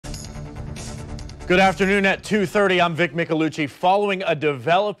Good afternoon at 2:30. I'm Vic Michelucci. Following a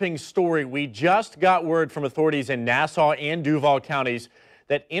developing story, we just got word from authorities in Nassau and Duval counties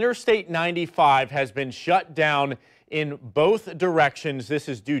that Interstate 95 has been shut down in both directions. This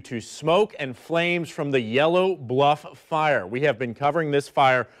is due to smoke and flames from the Yellow Bluff fire. We have been covering this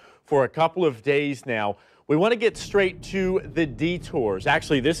fire for a couple of days now. We want to get straight to the detours.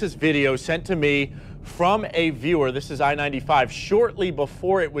 Actually, this is video sent to me from a viewer. This is I-95. Shortly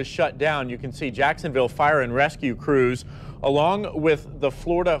before it was shut down, you can see Jacksonville Fire and Rescue crews along with the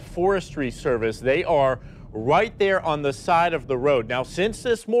Florida Forestry Service. They are right there on the side of the road. Now, since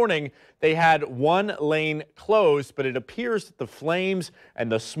this morning, they had one lane closed, but it appears that the flames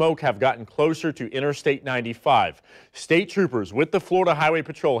and the smoke have gotten closer to Interstate 95. State troopers with the Florida Highway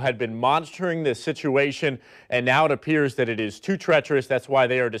Patrol had been monitoring this situation, and now it appears that it is too treacherous. That's why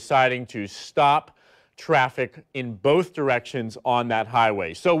they are deciding to stop traffic in both directions on that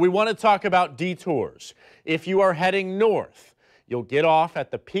highway. So we want to talk about detours. If you are heading north, you'll get off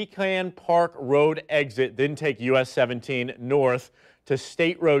at the Pecan Park Road exit, then take US 17 north to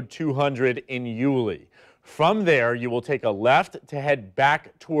State Road 200 in Yulee. From there, you will take a left to head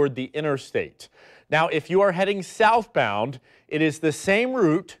back toward the interstate. Now, if you are heading southbound, it is the same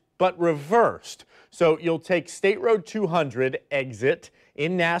route, but reversed. So you'll take State Road 200 exit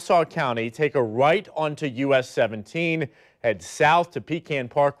in Nassau County, take a right onto US 17, head south to Pecan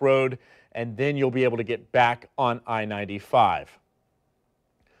Park Road, and then you'll be able to get back on I-95.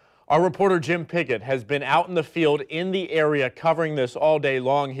 Our reporter Jim Pickett has been out in the field in the area covering this all day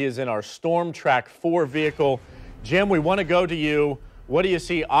long. He is in our Storm Track 4 vehicle. Jim, we want to go to you. What do you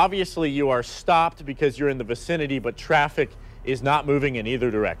see? Obviously, you are stopped because you're in the vicinity, but traffic is not moving in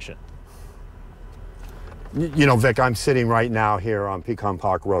either direction. You know, Vic, I'm sitting right now here on Pecan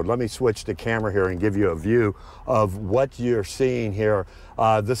Park Road. Let me switch the camera here and give you a view of what you're seeing here.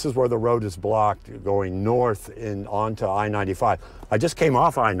 This is where the road is blocked going north onto I-95. I just came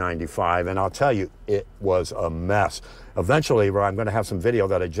off I-95, and I'll tell you, it was a mess. Eventually, I'm going to have some video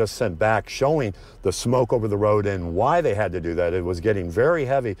that I just sent back showing the smoke over the road and why they had to do that. It was getting very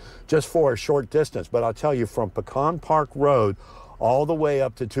heavy just for a short distance. But I'll tell you, from Pecan Park Road all the way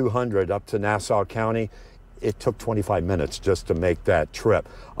up to 200, up to Nassau County, it took 25 minutes just to make that trip.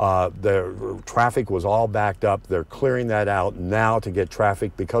 The traffic was all backed up. They're clearing that out now to get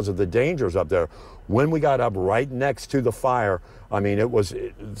traffic because of the dangers up there. When we got up right next to the fire, I mean,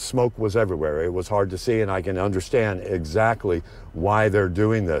 smoke was everywhere. It was hard to see, and I can understand exactly why they're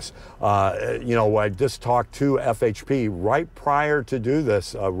doing this. You know, I just talked to FHP right prior to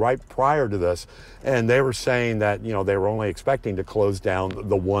this, and they were saying that, you know, they were only expecting to close down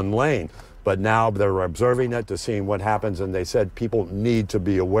the one lane. But now they're observing it to seeing what happens, and they said people need to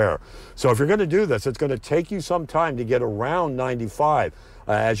be aware. So if you're going to do this, it's going to take you some time to get around 95.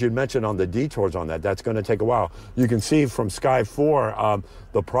 As you mentioned on the detours on that, that's going to take a while. You can see from Sky 4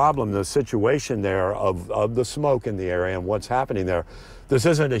 the problem, the situation there of the smoke in the area and what's happening there. This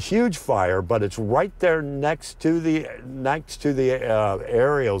isn't a huge fire, but it's right there next to the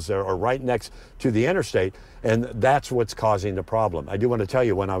aerials there, or right next to the interstate, and that's what's causing the problem. I do want to tell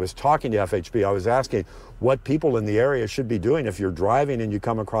you, when I was talking to FHP, I was asking what people in the area should be doing. If you're driving and you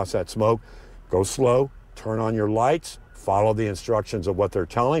come across that smoke, go slow, turn on your lights, follow the instructions of what they're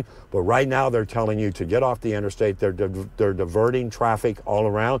telling. But right now they're telling you to get off the interstate. They're diverting traffic all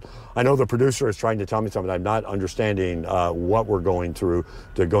around. I know the producer is trying to tell me something. I'm not understanding what we're going through.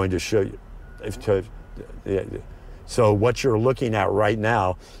 They're going to show you. So what you're looking at right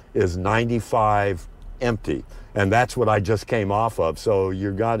now is 95 empty, and that's what I just came off of. So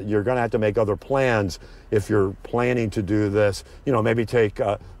you're going to have to make other plans if you're planning to do this. You know, maybe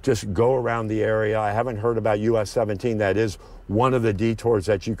just go around the area. I haven't heard about US 17. That is one of the detours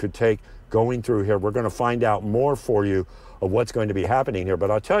that you could take going through here. We're going to find out more for you of what's going to be happening here.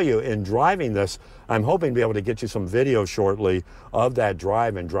 But I'll tell you, in driving this, I'm hoping to be able to get you some video shortly of that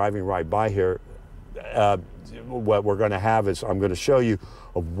drive and driving right by here. What we're going to have is I'm going to show you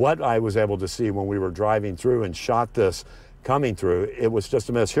of what I was able to see when we were driving through and shot this coming through. It was just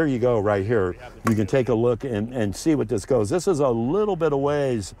a mess. Here you go, right here. You can take a look and see what this goes. This is a little bit of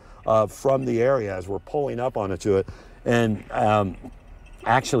ways from the area as we're pulling up onto it. And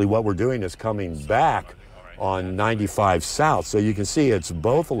actually what we're doing is coming back on 95 South. So you can see it's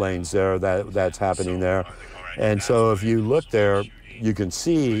both lanes there that's happening there. And so if you look there, you can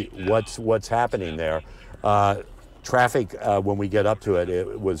see what's happening there. Traffic, when we get up to it,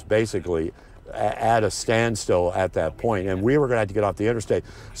 it was basically at a standstill at that point, and we were going to have to get off the interstate.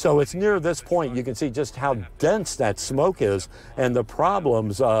 So it's near this point you can see just how dense that smoke is and the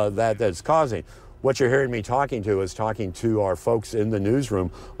problems that it's causing. what you're hearing me talking to our folks in the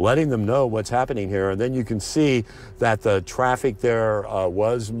newsroom, letting them know what's happening here. And then you can see that the traffic there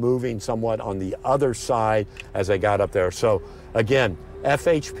was moving somewhat on the other side as I got up there. So again,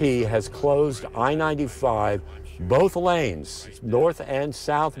 FHP has closed I-95, both lanes, north and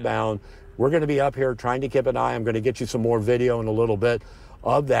southbound. We're going to be up here trying to keep an eye. I'm going to get you some more video in a little bit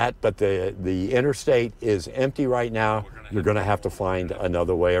of that, but the interstate is empty right now. You're going to have to find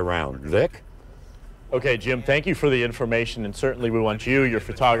another way around. Vic? Okay, Jim, thank you for the information, and certainly we want you, your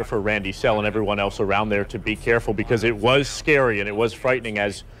photographer, Randy Sell, and everyone else around there to be careful, because it was scary and it was frightening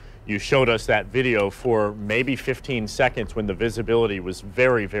as you showed us that video for maybe 15 seconds when the visibility was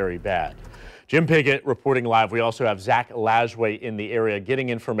very, very bad. Jim Piggott reporting live. We also have Zach Lashway in the area getting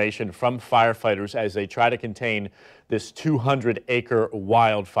information from firefighters as they try to contain this 200-acre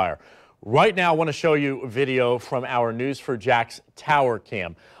wildfire. Right now, I want to show you video from our News for Jax tower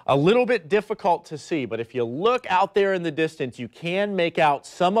cam. A little bit difficult to see, but if you look out there in the distance, you can make out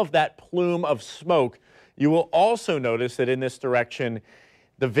some of that plume of smoke. You will also notice that in this direction,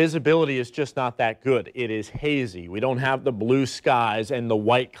 the visibility is just not that good. It is hazy. We don't have the blue skies and the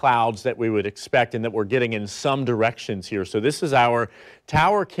white clouds that we would expect and that we're getting in some directions here. So this is our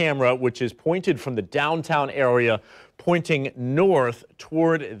tower camera, which is pointed from the downtown area, pointing north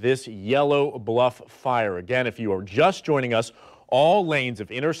toward this Yellow Bluff fire. Again, if you are just joining us, all lanes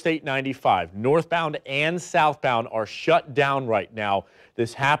of Interstate 95, northbound and southbound, are shut down right now.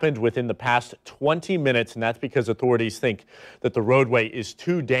 This happened within the past 20 minutes, and that's because authorities think that the roadway is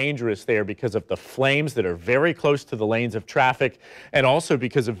too dangerous there because of the flames that are very close to the lanes of traffic, and also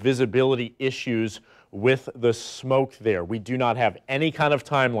because of visibility issues with the smoke there. We do not have any kind of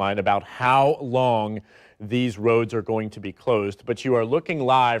timeline about how long these roads are going to be closed, but you are looking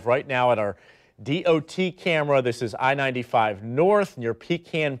live right now at our DOT camera. This is I-95 North near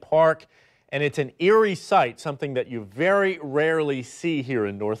Pecan Park, and it's an eerie sight, something that you very rarely see here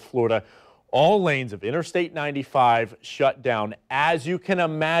in North Florida. All lanes of Interstate 95 shut down. As you can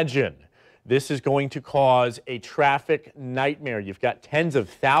imagine, this is going to cause a traffic nightmare. You've got tens of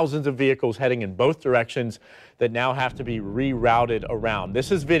thousands of vehicles heading in both directions that now have to be rerouted around.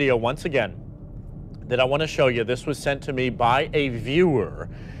 This is video, once again, that I want to show you. This was sent to me by a viewer,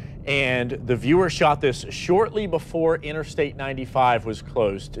 and the viewer shot this shortly before Interstate 95 was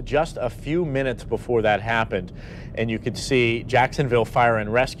closed, just a few minutes before that happened. And you could see Jacksonville fire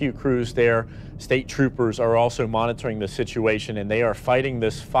and rescue crews there. State troopers are also monitoring the situation, and they are fighting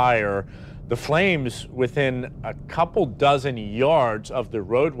this fire. The flames within a couple dozen yards of the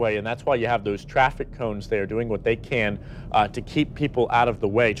roadway, and that's why you have those traffic cones there doing what they can to keep people out of the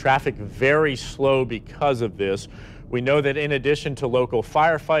way. Traffic very slow because of this. We know that in addition to local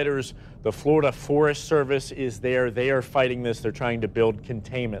firefighters, the Florida Forest Service is there. They are fighting this. They're trying to build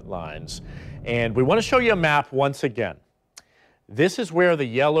containment lines. And we want to show you a map once again. This is where the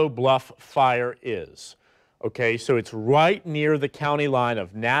Yellow Bluff fire is. Okay, so it's right near the county line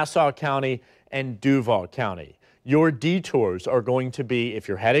of Nassau County and Duval County. Your detours are going to be, if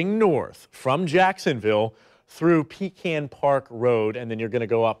you're heading north from Jacksonville, through Pecan Park Road, and then you're going to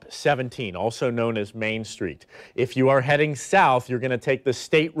go up 17, also known as Main Street. If you are heading south, you're going to take the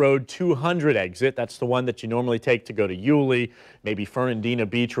State Road 200 exit. That's the one that you normally take to go to Yulee, maybe Fernandina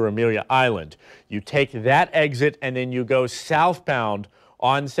Beach or Amelia Island. You take that exit, and then you go southbound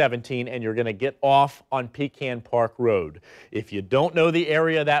on 17, and you're going to get off on Pecan Park Road. If you don't know the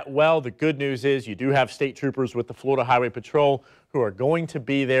area that well, the good news is you do have state troopers with the Florida Highway Patrol who are going to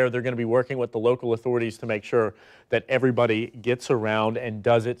be there. They're going to be working with the local authorities to make sure that everybody gets around and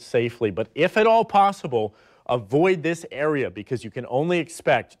does it safely. But if at all possible, avoid this area, because you can only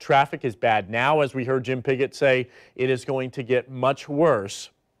expect traffic is bad now. As we heard Jim Piggott say, it is going to get much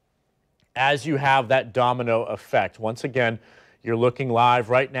worse as you have that domino effect. Once again, you're looking live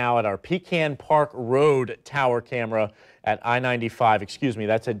right now at our Pecan Park Road tower camera at I-95. Excuse me,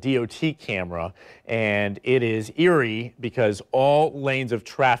 that's a DOT camera. And it is eerie because all lanes of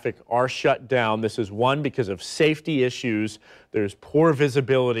traffic are shut down. This is one because of safety issues. There's poor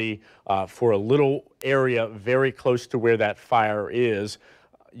visibility for a little area very close to where that fire is.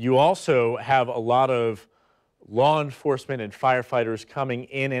 You also have a lot of law enforcement and firefighters coming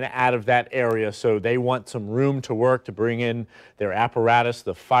in and out of that area, so they want some room to work to bring in their apparatus,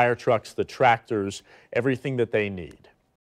 the fire trucks, the tractors, everything that they need.